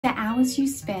hours you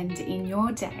spend in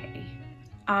your day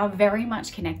are very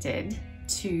much connected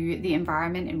to the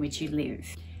environment in which you live.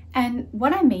 And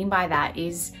what I mean by that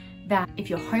is that if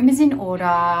your home is in order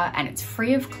and it's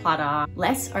free of clutter,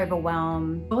 less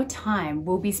overwhelm, your time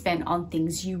will be spent on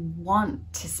things you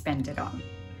want to spend it on,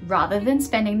 rather than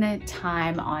spending the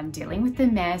time on dealing with the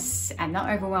mess and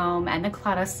the overwhelm and the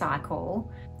clutter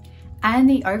cycle and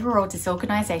the overall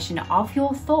disorganization of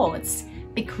your thoughts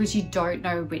because you don't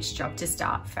know which job to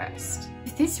start first.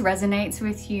 If this resonates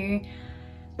with you,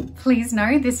 please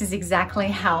know this is exactly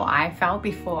how I felt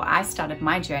before I started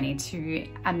my journey to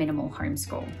a minimal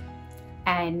homeschool.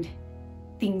 And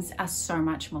things are so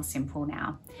much more simple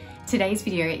now. Today's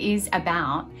video is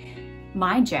about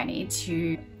my journey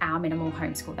to our minimal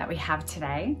homeschool that we have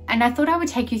today. And I thought I would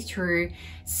take you through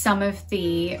some of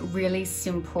the really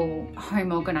simple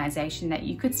home organization that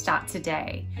you could start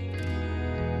today.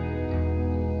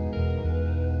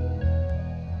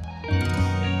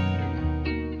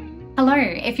 Hello,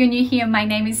 if you're new here, my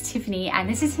name is Tiffany and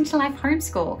this is Into Life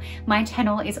Homeschool. My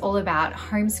channel is all about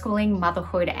homeschooling,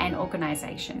 motherhood and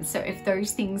organization. So if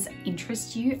those things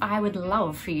interest you, I would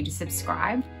love for you to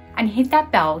subscribe and hit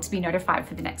that bell to be notified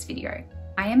for the next video.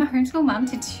 I am a homeschool mum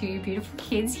to two beautiful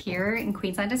kids here in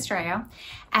Queensland, Australia,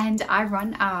 and I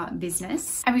run a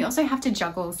business. And we also have to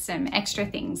juggle some extra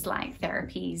things like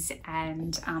therapies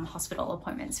and hospital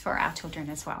appointments for our children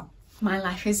as well. My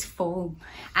life is full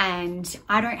and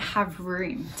I don't have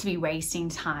room to be wasting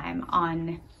time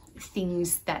on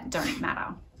things that don't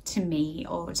matter to me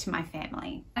or to my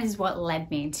family. That is what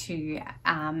led me to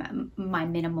my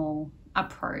minimal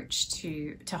approach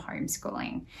to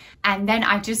homeschooling. And then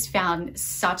I just found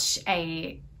such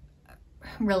a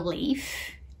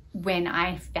relief when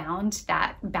I found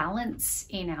that balance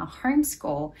in our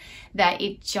homeschool that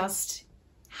it just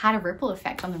had a ripple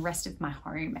effect on the rest of my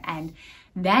home. And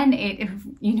then it,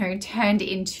 turned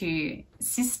into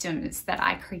systems that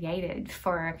I created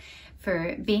for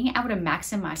being able to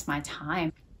maximize my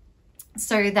time.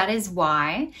 So that is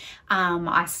why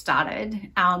I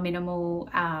started our minimal,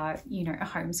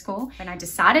 homeschool. When I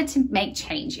decided to make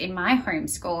change in my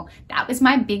homeschool, that was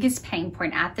my biggest pain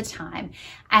point at the time.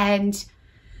 And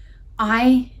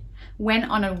I went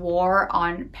on a war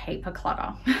on paper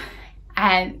clutter.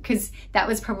 And because that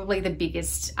was probably the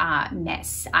biggest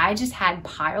mess. I just had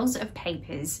piles of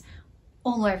papers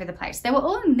all over the place. They were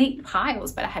all neat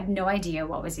piles, but I had no idea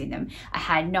what was in them. I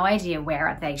had no idea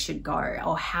where they should go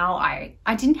or how I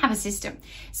didn't have a system.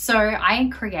 So I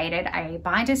created a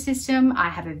binder system. I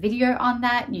have a video on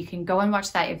that. You can go and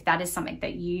watch that if that is something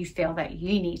that you feel that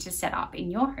you need to set up in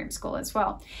your homeschool as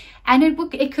well. And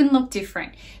it can look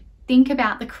different. Think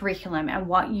about the curriculum and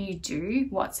what you do,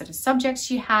 what sort of subjects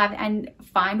you have, and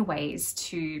find ways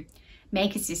to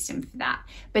make a system for that.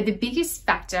 But the biggest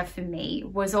factor for me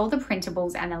was all the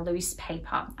printables and the loose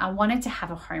paper. I wanted to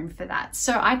have a home for that.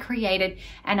 So I created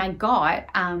and I got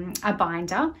a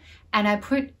binder and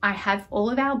I have all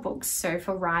of our books. So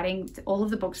for writing, all of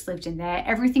the books lived in there.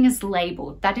 Everything is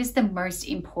labeled. That is the most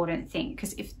important thing,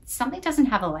 because if something doesn't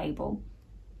have a label,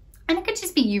 and it could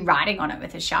just be you writing on it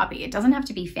with a Sharpie. It doesn't have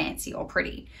to be fancy or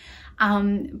pretty.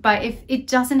 But if it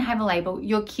doesn't have a label,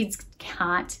 your kids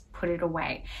can't put it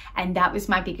away. And that was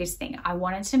my biggest thing. I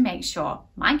wanted to make sure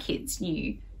my kids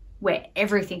knew where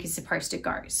everything is supposed to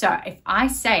go. So if I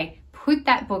say, put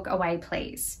that book away,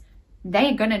 please,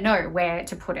 they're going to know where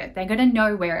to put it. They're going to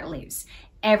know where it lives.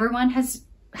 Everyone has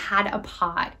had a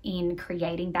part in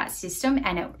creating that system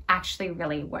and it actually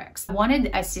really works. I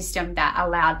wanted a system that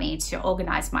allowed me to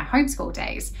organize my homeschool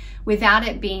days without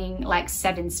it being like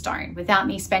set in stone, without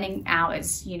me spending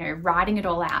hours, writing it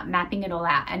all out, mapping it all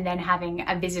out, and then having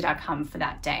a visitor come for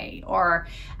that day, or,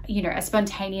 a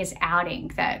spontaneous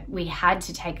outing that we had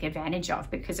to take advantage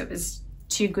of because it was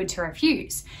too good to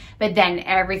refuse. But then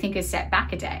everything is set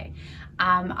back a day.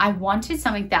 I wanted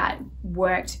something that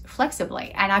worked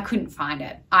flexibly and I couldn't find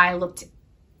it. I looked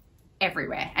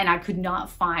everywhere and I could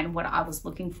not find what I was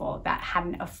looking for that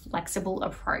had a flexible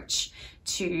approach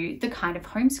to the kind of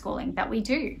homeschooling that we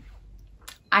do.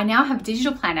 I now have a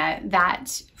digital planner,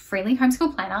 that Freely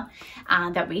Homeschool Planner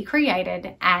that we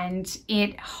created, and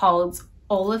it holds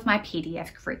all of my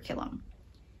PDF curriculum.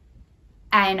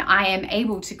 And I am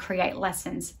able to create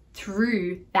lessons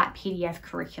through that PDF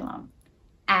curriculum.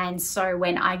 And so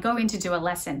when I go in to do a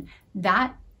lesson,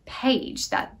 that page,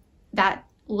 that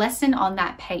lesson on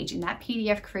that page in that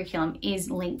PDF curriculum is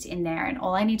linked in there. And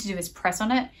all I need to do is press on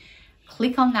it,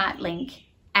 click on that link,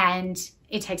 and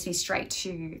it takes me straight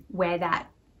to where that,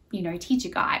 teacher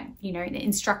guide, the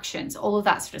instructions, all of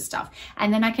that sort of stuff.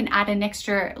 And then I can add an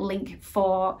extra link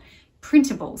for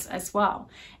printables as well.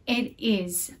 It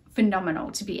is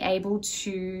phenomenal to be able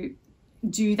to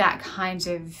do that kind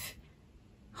of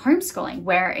homeschooling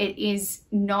where it is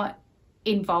not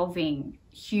involving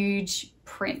huge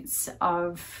prints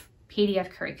of PDF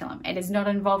curriculum. It is not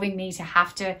involving me to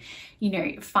have to,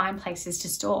 find places to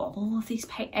store all of these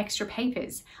extra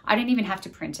papers. I don't even have to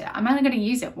print it. I'm only going to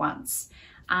use it once.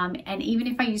 And even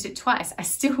if I use it twice, I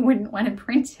still wouldn't want to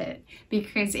print it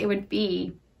because it would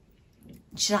be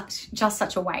just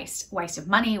such a waste of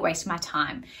money, waste of my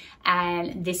time.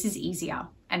 And this is easier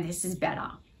and this is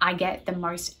better. I get the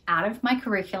most out of my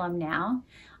curriculum now.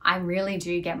 I really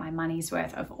do get my money's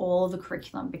worth of all the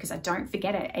curriculum because I don't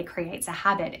forget it. It creates a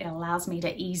habit. It allows me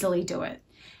to easily do it.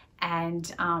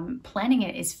 And planning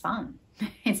it is fun.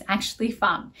 It's actually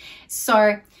fun.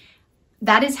 So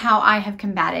that is how I have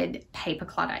combated paper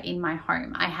clutter in my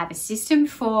home. I have a system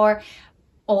for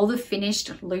all the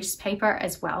finished loose paper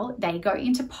as well. They go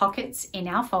into pockets in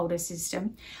our folder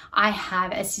system. I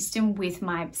have a system with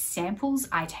my samples.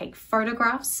 I take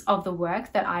photographs of the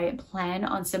work that I plan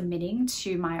on submitting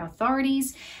to my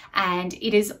authorities, and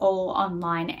it is all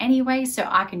online anyway, so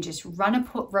I can just run a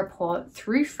report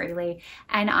through freely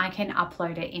and I can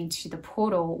upload it into the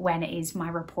portal when it is my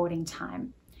reporting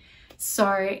time.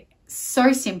 So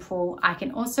simple. I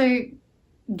can also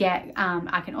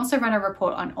run a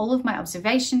report on all of my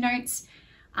observation notes.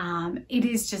 It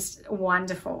is just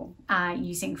wonderful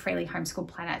using Freely Homeschool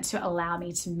Planner to allow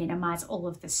me to minimize all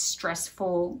of the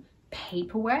stressful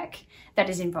paperwork that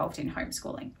is involved in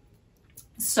homeschooling.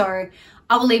 So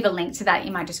I will leave a link to that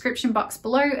in my description box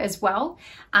below as well,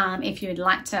 if you would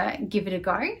like to give it a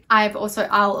go.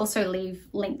 I'll also leave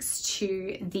links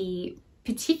to the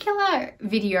particular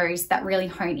videos that really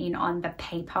hone in on the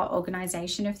paper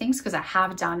organization of things, because I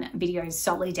have done videos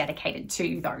solely dedicated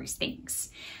to those things.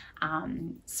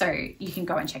 So you can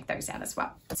go and check those out as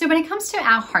well. So when it comes to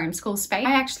our homeschool space,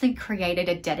 I actually created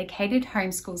a dedicated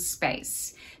homeschool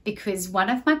space because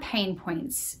one of my pain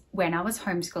points when I was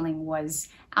homeschooling was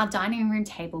our dining room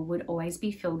table would always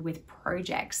be filled with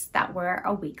projects that were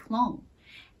a week long.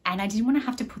 And I didn't want to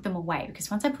have to put them away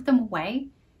because once I put them away,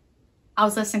 I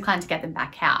was less inclined to get them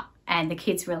back out and the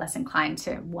kids were less inclined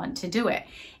to want to do it.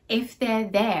 If they're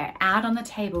there out on the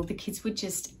table, the kids would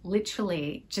just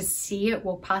literally just see it,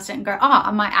 walk past it and go, oh,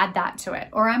 I might add that to it,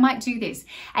 or I might do this.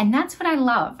 And that's what I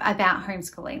love about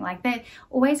homeschooling. Like they're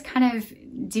always kind of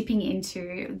dipping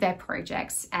into their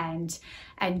projects and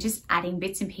just adding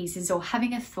bits and pieces or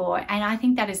having a thought. And I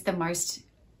think that is the most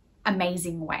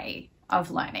amazing way of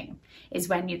learning, is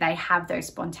when they have those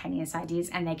spontaneous ideas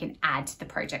and they can add to the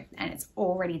project and it's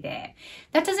already there.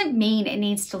 That doesn't mean it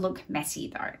needs to look messy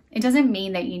though. It doesn't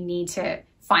mean that you need to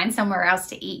find somewhere else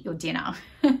to eat your dinner.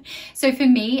 So for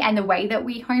me and the way that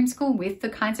we homeschool with the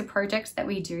kinds of projects that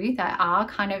we do that are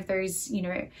kind of those,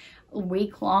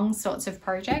 week-long sorts of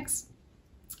projects,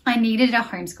 I needed a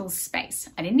homeschool space.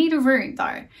 I didn't need a room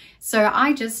though. So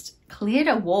I just cleared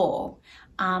a wall.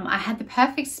 I had the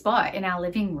perfect spot in our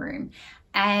living room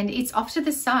and it's off to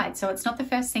the side. So it's not the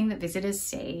first thing that visitors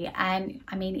see. And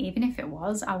I mean, even if it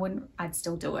was, I'd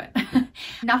still do it.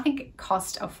 Nothing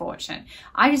cost a fortune.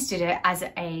 I just did it as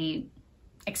a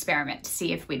experiment to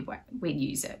see if we'd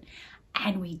use it.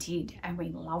 And we did, and we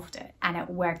loved it. And it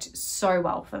worked so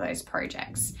well for those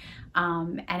projects.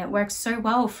 And it works so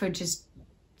well for just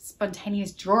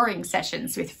spontaneous drawing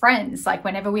sessions with friends. Like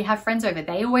whenever we have friends over,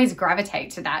 they always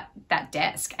gravitate to that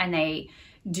desk and they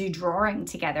do drawing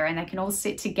together and they can all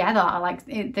sit together. Like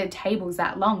the table's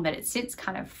that long that it sits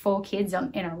kind of 4 kids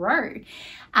in a row.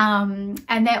 And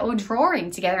they're all drawing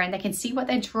together and they can see what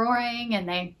they're drawing and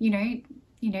they,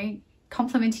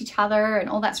 compliment each other and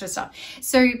all that sort of stuff.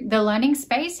 So the learning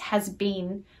space has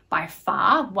been by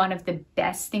far one of the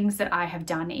best things that I have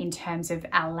done in terms of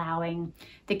allowing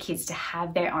the kids to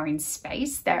have their own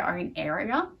space, their own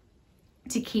area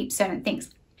to keep certain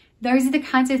things. Those are the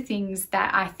kinds of things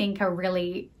that I think are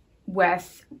really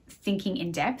worth thinking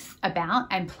in depth about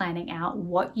and planning out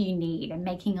what you need and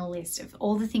making a list of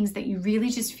all the things that you really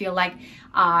just feel like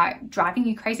are driving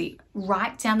you crazy.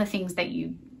 Write down the things that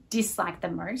you dislike the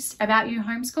most about your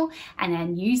homeschool and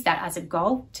then use that as a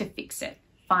goal to fix it.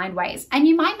 Find ways. And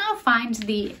you might not find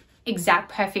the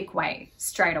exact perfect way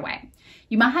straight away.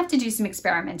 You might have to do some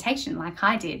experimentation like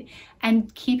I did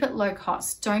and keep it low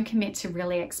cost. Don't commit to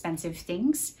really expensive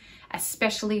things,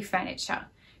 especially furniture.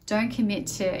 Don't commit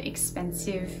to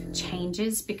expensive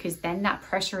changes because then that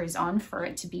pressure is on for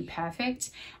it to be perfect.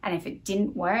 And if it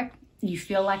didn't work, you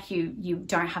feel like you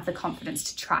don't have the confidence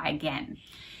to try again.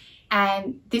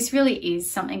 And this really is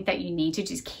something that you need to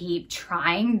just keep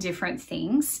trying different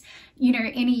things. In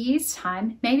a year's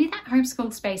time, maybe that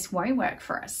homeschool space won't work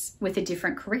for us with a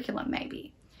different curriculum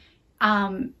maybe.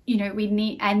 you know, we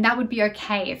need, and that would be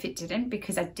okay if it didn't,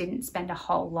 because I didn't spend a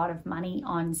whole lot of money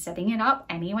on setting it up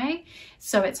anyway.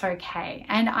 So it's okay.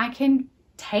 And I can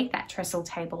take that trestle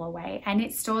table away and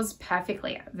it stores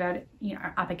perfectly, you know,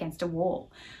 up against a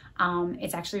wall.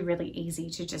 It's actually really easy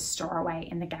to just store away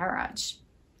in the garage.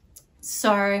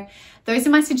 So those are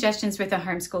my suggestions with a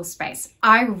homeschool space.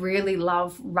 I really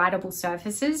love writable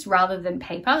surfaces rather than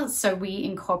paper. So we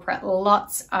incorporate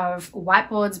lots of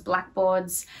whiteboards,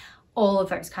 blackboards, all of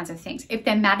those kinds of things. If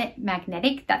they're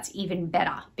magnetic, that's even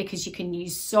better, because you can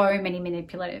use so many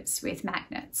manipulatives with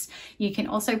magnets. You can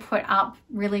also put up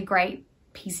really great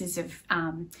pieces of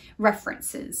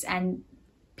references and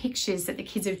pictures that the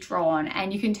kids have drawn,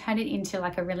 and you can turn it into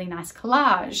like a really nice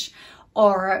collage,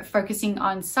 or focusing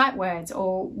on sight words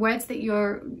or words that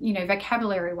you're, you know,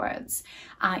 vocabulary words.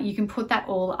 You can put that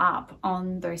all up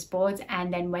on those boards,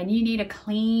 and then when you need a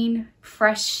clean,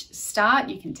 fresh start,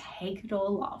 you can take it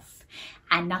all off,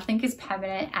 and nothing is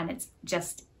permanent, and it's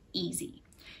just easy.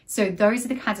 So those are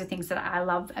the kinds of things that I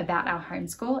love about our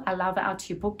homeschool. I love our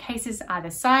 2 bookcases either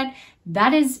side.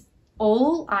 That is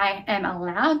all I am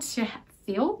allowed to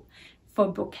fill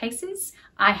for bookcases.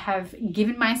 I have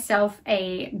given myself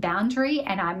a boundary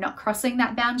and I'm not crossing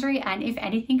that boundary. And if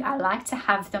anything, I like to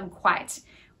have them quite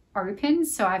open.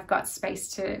 So I've got space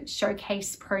to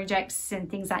showcase projects and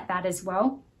things like that as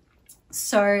well.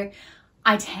 So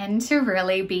I tend to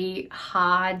really be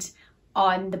hard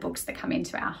on the books that come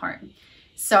into our home.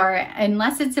 So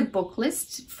unless it's a book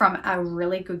list from a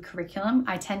really good curriculum,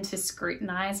 I tend to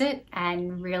scrutinize it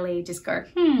and really just go,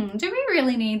 do we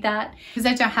really need that? Because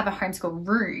I don't have a homeschool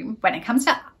room. When it comes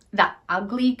to the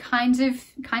ugly kinds of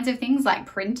things like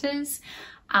printers,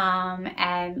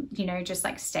 and, you know, just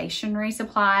like stationery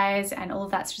supplies and all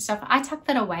of that sort of stuff, I tuck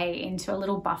that away into a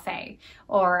little buffet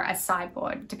or a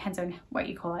sideboard, depends on what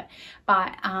you call it.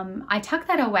 But I tuck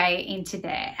that away into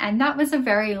there, and that was a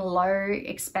very low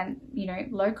expense, you know,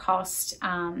 low cost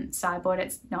sideboard.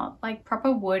 It's not like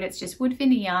proper wood, it's just wood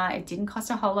veneer. It didn't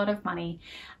cost a whole lot of money.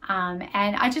 And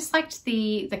I just liked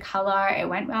the color. It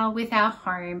went well with our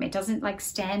home. It doesn't like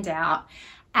stand out,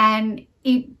 and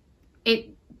it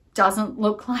doesn't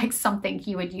look like something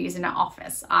you would use in an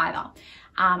office either.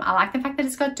 I like the fact that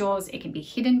it's got doors. It can be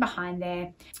hidden behind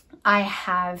there. I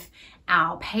have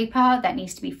our paper that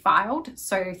needs to be filed.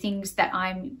 So things that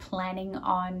I'm planning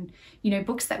on, you know,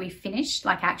 books that we finished,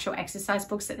 like actual exercise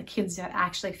books that the kids are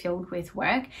actually filled with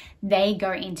work, they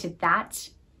go into that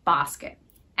basket.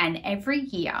 And every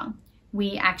year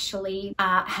we actually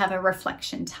have a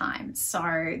reflection time.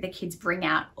 So the kids bring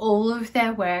out all of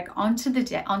their work onto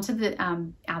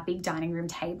our big dining room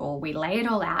table. We lay it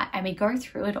all out and we go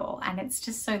through it all, and it's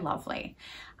just so lovely.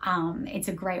 It's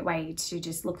a great way to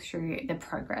just look through the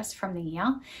progress from the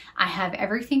year. I have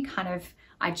everything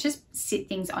I just sit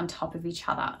things on top of each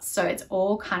other. So it's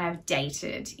all kind of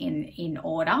dated in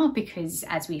order, because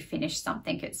as we finish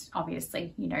something, it's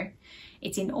obviously, you know,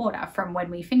 it's in order from when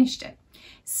we finished it.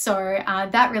 So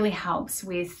that really helps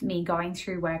with me going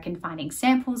through work and finding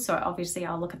samples. So obviously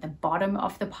I'll look at the bottom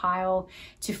of the pile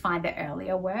to find the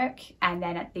earlier work, and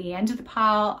then at the end of the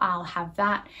pile I'll have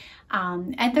that.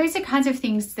 And those are kinds of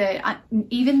things that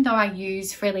even though I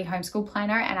use Freely Homeschool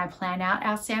Planner and I plan out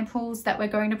our samples that we're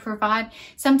going to provide,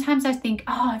 sometimes I think,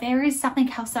 oh, there is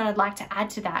something else that I'd like to add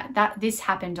to that this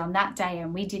happened on that day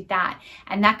and we did that,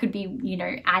 and that could be, you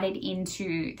know, added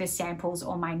into the samples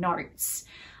or my notes,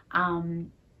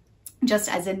 just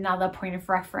as another point of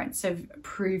reference of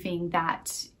proving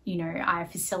that, you know, I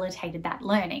facilitated that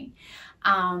learning.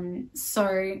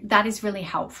 So that is really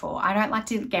helpful. I don't like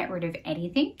to get rid of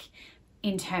anything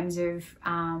in terms of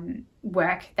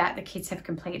work that the kids have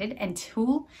completed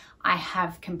until I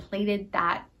have completed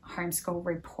that homeschool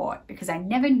report, because I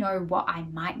never know what I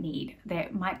might need. There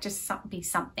might just be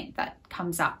something that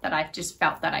comes up that I've just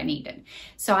felt that I needed.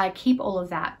 So I keep all of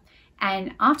that.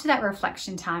 And after that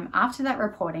reflection time, after that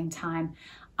reporting time,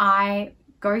 I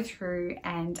go through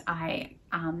and I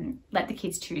let the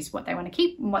kids choose what they want to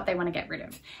keep and what they want to get rid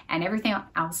of, and everything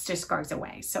else just goes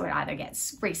away. So it either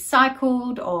gets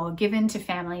recycled or given to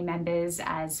family members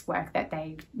as work that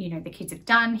they, you know, the kids have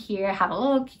done. Here, have a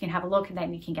look. You can have a look and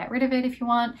then you can get rid of it if you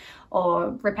want,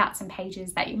 or rip out some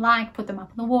pages that you like, put them up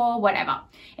on the wall, whatever.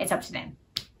 It's up to them.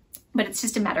 But it's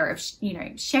just a matter of, you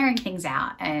know, sharing things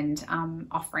out and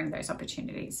offering those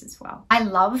opportunities as well. I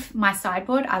love my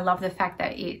sideboard. I love the fact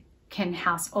that it can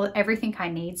house everything I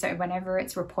need. So whenever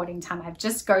it's reporting time, I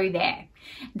just go there.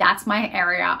 That's my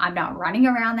area. I'm not running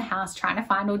around the house trying to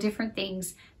find all different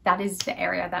things. That is the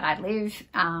area that I live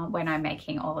when I'm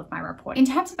making all of my reporting.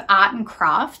 In terms of art and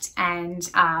craft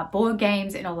and board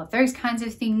games and all of those kinds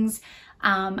of things,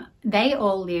 they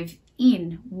all live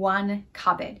in one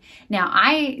cupboard. Now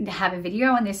I have a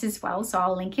video on this as well, so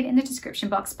I'll link it in the description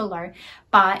box below,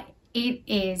 but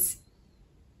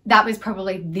that was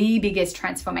probably the biggest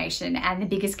transformation and the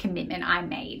biggest commitment I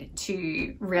made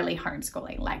to really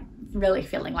homeschooling, like really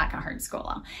feeling like a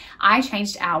homeschooler. I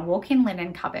changed our walk-in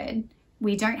linen cupboard.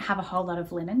 We don't have a whole lot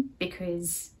of linen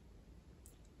because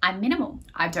I'm minimal.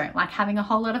 I don't like having a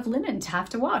whole lot of linen to have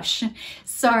to wash.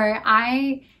 So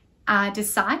I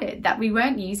decided that we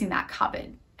weren't using that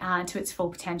cupboard to its full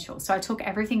potential. So I took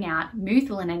everything out, moved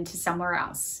the linen to somewhere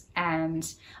else. And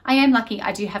I am lucky,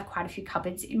 I do have quite a few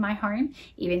cupboards in my home.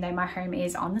 Even though my home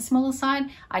is on the smaller side,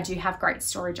 I do have great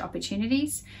storage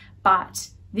opportunities. But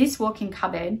this walk-in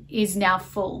cupboard is now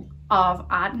full of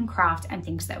art and craft and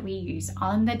things that we use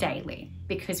on the daily,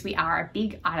 because we are a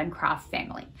big art and craft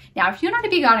family. Now, if you're not a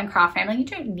big art and craft family, you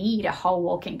don't need a whole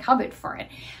walk-in cupboard for it.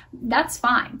 That's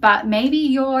fine, but maybe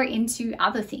you're into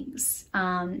other things.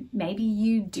 Maybe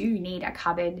you do need a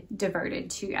cupboard devoted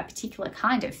to a particular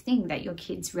kind of thing that your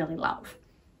kids really love.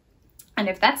 And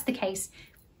if that's the case,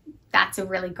 that's a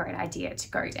really great idea to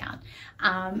go down.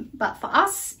 But for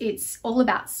us, it's all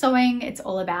about sewing. It's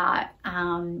all about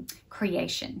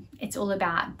creation. It's all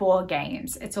about board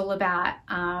games. It's all about,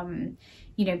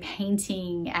 you know,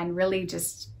 painting and really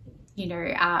just, you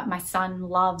know, my son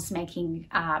loves making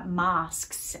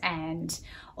masks and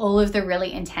all of the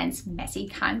really intense, messy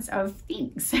kinds of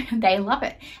things. They love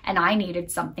it. And I needed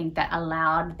something that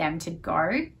allowed them to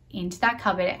go into that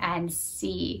cupboard and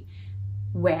see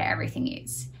where everything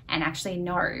is, and actually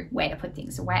know where to put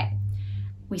things away.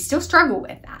 We still struggle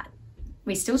with that.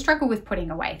 We still struggle with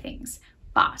putting away things,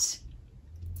 but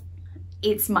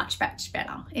it's much, much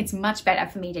better. It's much better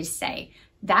for me to say,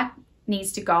 that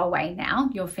needs to go away now.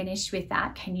 You're finished with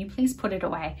that. Can you please put it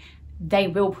away? They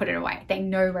will put it away. They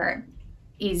know where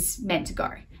it is meant to go.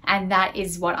 And that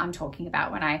is what I'm talking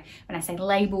about when I say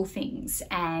label things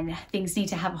and things need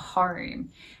to have a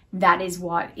home. That is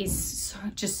what is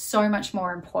just so much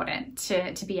more important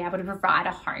to be able to provide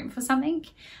a home for something,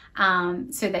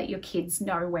 so that your kids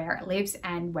know where it lives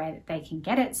and where they can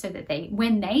get it, so that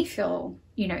when they feel,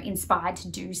 you know, inspired to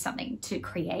do something, to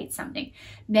create something,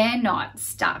 they're not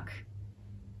stuck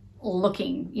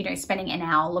looking, you know, spending an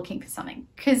hour looking for something,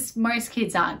 because most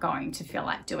kids aren't going to feel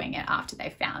like doing it after they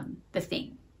found the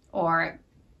thing. Or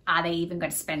are they even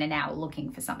going to spend an hour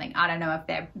looking for something? I don't know if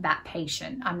they're that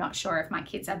patient. I'm not sure if my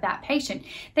kids are that patient.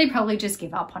 They probably just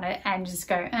give up on it and just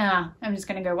go, I'm just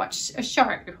going to go watch a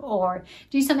show or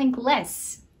do something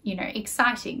less, you know,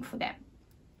 exciting for them.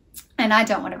 And I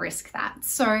don't want to risk that.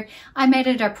 So I made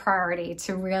it a priority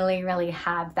to really, really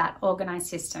have that organized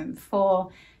system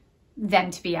for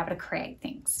them to be able to create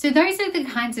things. So those are the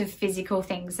kinds of physical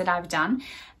things that I've done.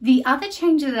 The other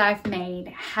change that I've made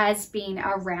has been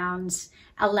around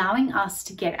allowing us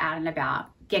to get out and about,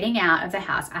 getting out of the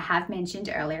house. I have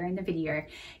mentioned earlier in the video,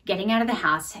 getting out of the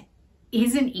house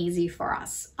isn't easy for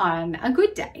us on a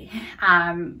good day.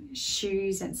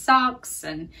 Shoes and socks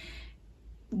and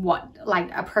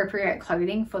like appropriate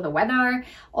clothing for the weather,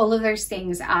 all of those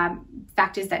things are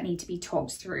factors that need to be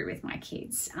talked through with my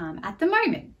kids. At the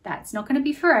moment, that's not going to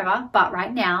be forever, but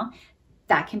right now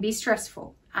that can be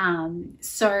stressful.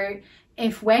 So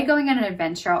if we're going on an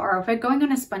adventure, or if we're going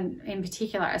on in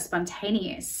particular a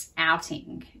spontaneous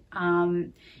outing,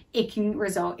 it can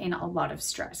result in a lot of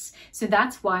stress. So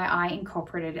that's why I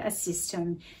incorporated a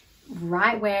system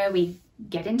right where we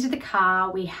get into the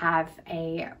car. We have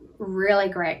a really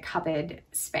great cupboard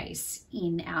space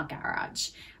in our garage.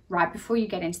 Right before you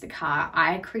get into the car,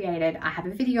 I have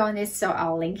a video on this, so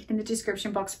I'll link it in the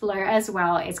description box below as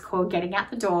well. It's called Getting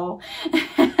Out the Door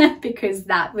because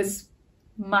that was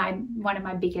one of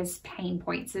my biggest pain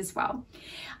points as well.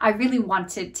 I really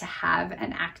wanted to have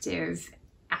an active,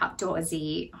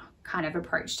 outdoorsy kind of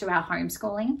approach to our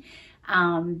homeschooling.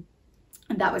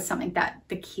 And that was something that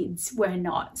the kids were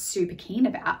not super keen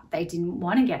about. They didn't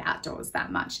want to get outdoors that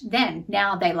much then.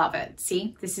 Now they love it.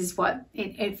 See, this is what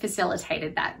it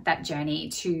facilitated that journey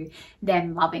to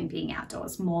them loving being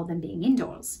outdoors more than being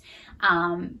indoors.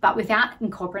 But without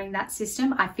incorporating that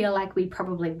system, I feel like we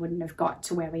probably wouldn't have got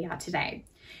to where we are today.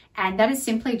 And that is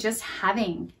simply just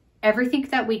having everything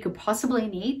that we could possibly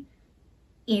need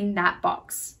in that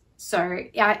box. So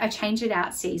I change it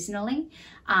out seasonally.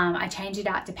 I change it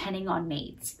out depending on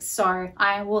needs. So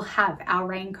I will have our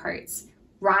raincoats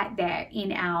right there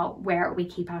in where we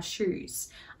keep our shoes.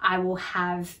 I will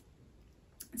have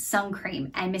sun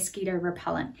cream and mosquito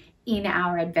repellent in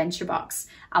our adventure box.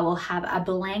 I will have a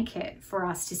blanket for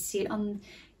us to sit on,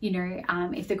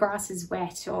 if the grass is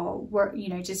wet or,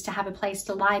 just to have a place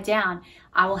to lie down,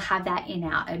 I will have that in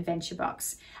our adventure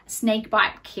box. Snake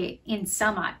bite kit in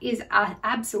summer is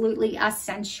absolutely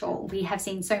essential. We have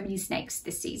seen so many snakes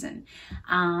this season,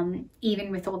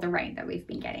 even with all the rain that we've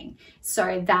been getting.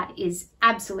 So that is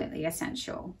absolutely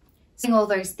essential. Seeing all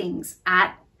those things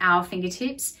at our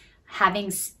fingertips,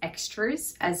 having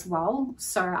extras as well.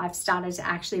 So I've started to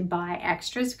actually buy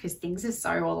extras because things are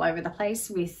so all over the place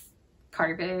with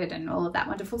COVID and all of that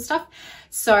wonderful stuff.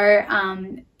 So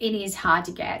it is hard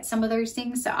to get some of those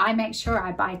things. So I make sure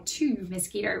I buy 2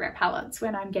 mosquito repellents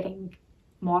when I'm getting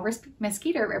more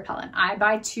mosquito repellent. I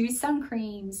buy 2 sun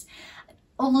creams,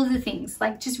 all of the things.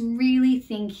 Like, just really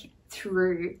think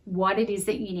through what it is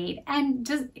that you need. And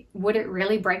would it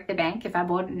really break the bank if I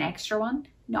bought an extra one?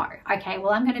 No. Okay,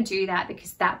 well, I'm going to do that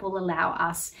because that will allow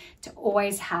us to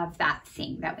always have that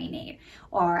thing that we need.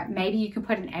 Or maybe you can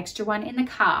put an extra one in the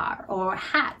car, or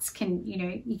hats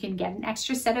you can get an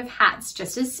extra set of hats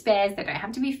just as spares. They don't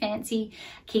have to be fancy.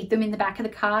 Keep them in the back of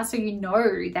the car so you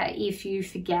know that if you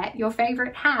forget your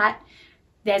favorite hat,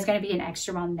 there's going to be an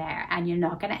extra one there and you're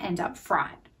not going to end up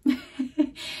fried.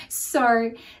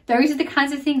 So those are the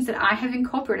kinds of things that I have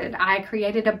incorporated. I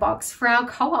created a box for our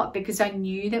co-op because I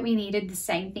knew that we needed the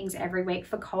same things every week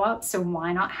for co-op, so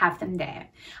why not have them there?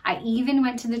 I even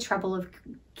went to the trouble of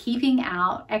keeping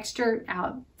our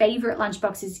favorite lunch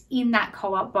boxes in that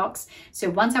co-op box. So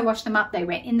once I washed them up, they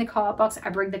went in the co-op box. I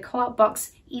bring the co-op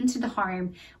box into the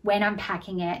home when I'm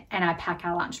packing it, and I pack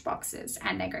our lunch boxes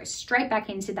and they go straight back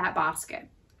into that basket.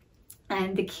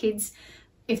 And the kids,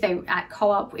 if they at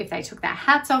co-op, if they took their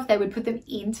hats off, they would put them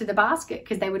into the basket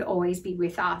because they would always be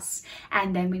with us,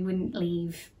 and then we wouldn't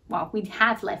leave. Well, we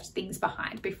have left things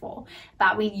behind before,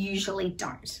 but we usually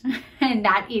don't. And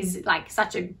that is like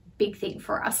such a big thing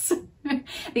for us.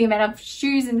 The amount of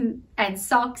shoes and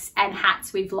socks and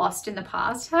hats we've lost in the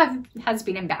past has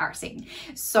been embarrassing.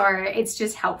 So it's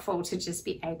just helpful to just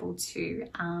be able to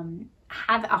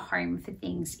have a home for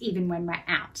things even when we're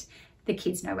out. The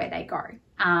kids know where they go.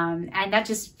 And that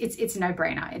just, it's a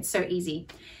no-brainer. It's so easy.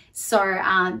 So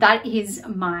that is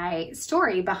my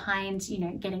story behind,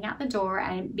 getting out the door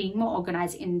and being more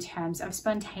organized in terms of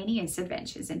spontaneous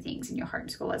adventures and things in your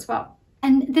homeschool as well.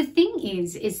 And the thing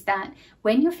is that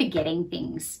when you're forgetting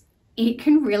things, it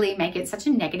can really make it such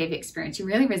a negative experience. You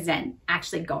really resent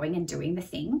actually going and doing the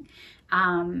thing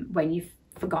when you've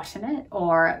forgotten it.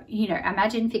 Or,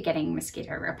 imagine forgetting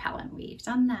mosquito repellent. We've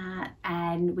done that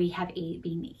and we have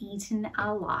been eaten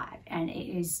alive, and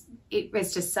it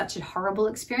was just such a horrible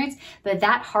experience. But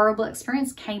that horrible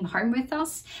experience came home with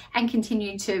us and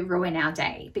continued to ruin our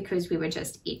day because we were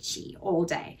just itchy all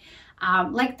day.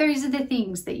 Like, those are the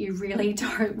things that you really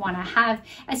don't want to have,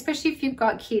 especially if you've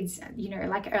got kids,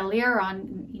 like earlier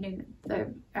on,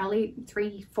 the early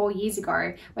 3-4 years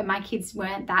ago, when my kids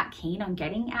weren't that keen on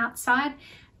getting outside,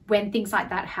 when things like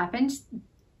that happened,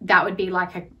 that would be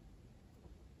like a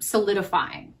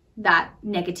solidifying that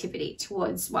negativity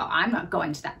towards, well, I'm not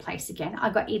going to that place again.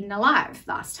 I got eaten alive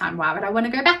last time. Why would I want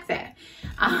to go back there?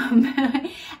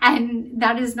 And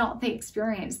that is not the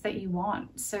experience that you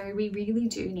want. So we really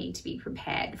do need to be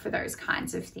prepared for those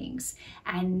kinds of things.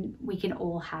 And we can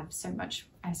all have such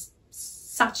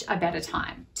a better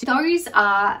time. Those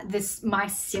are my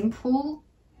simple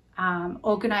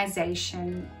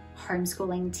organization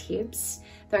homeschooling tips.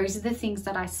 Those are the things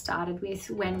that I started with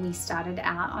when we started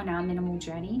out on our minimal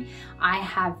journey. I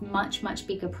have much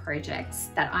bigger projects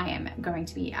that I am going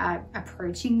to be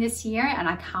approaching this year, and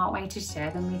I can't wait to share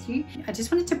them with you. I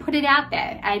just wanted to put it out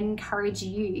there and encourage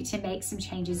you to make some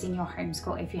changes in your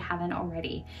homeschool if you haven't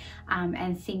already,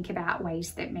 and think about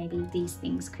ways that maybe these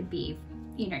things could be,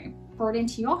 brought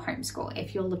into your homeschool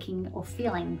if you're looking or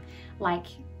feeling like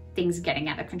things are getting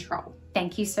out of control.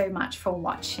 Thank you so much for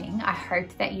watching. I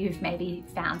hope that you've maybe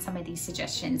found some of these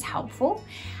suggestions helpful.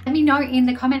 Let me know in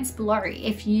the comments below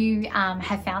if you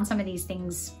have found some of these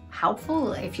things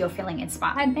helpful, if you're feeling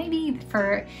inspired maybe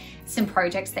for some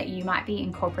projects that you might be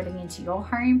incorporating into your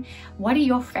home. What are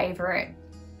your favorite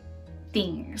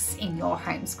things in your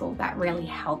homeschool that really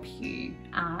help you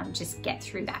just get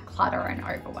through that clutter and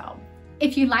overwhelm?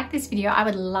 If you like this video, I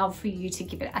would love for you to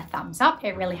give it a thumbs up.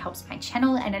 It really helps my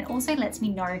channel, and it also lets me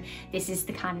know this is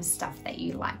the kind of stuff that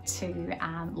you like to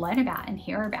learn about and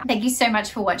hear about. Thank you so much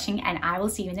for watching, and I will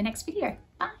see you in the next video.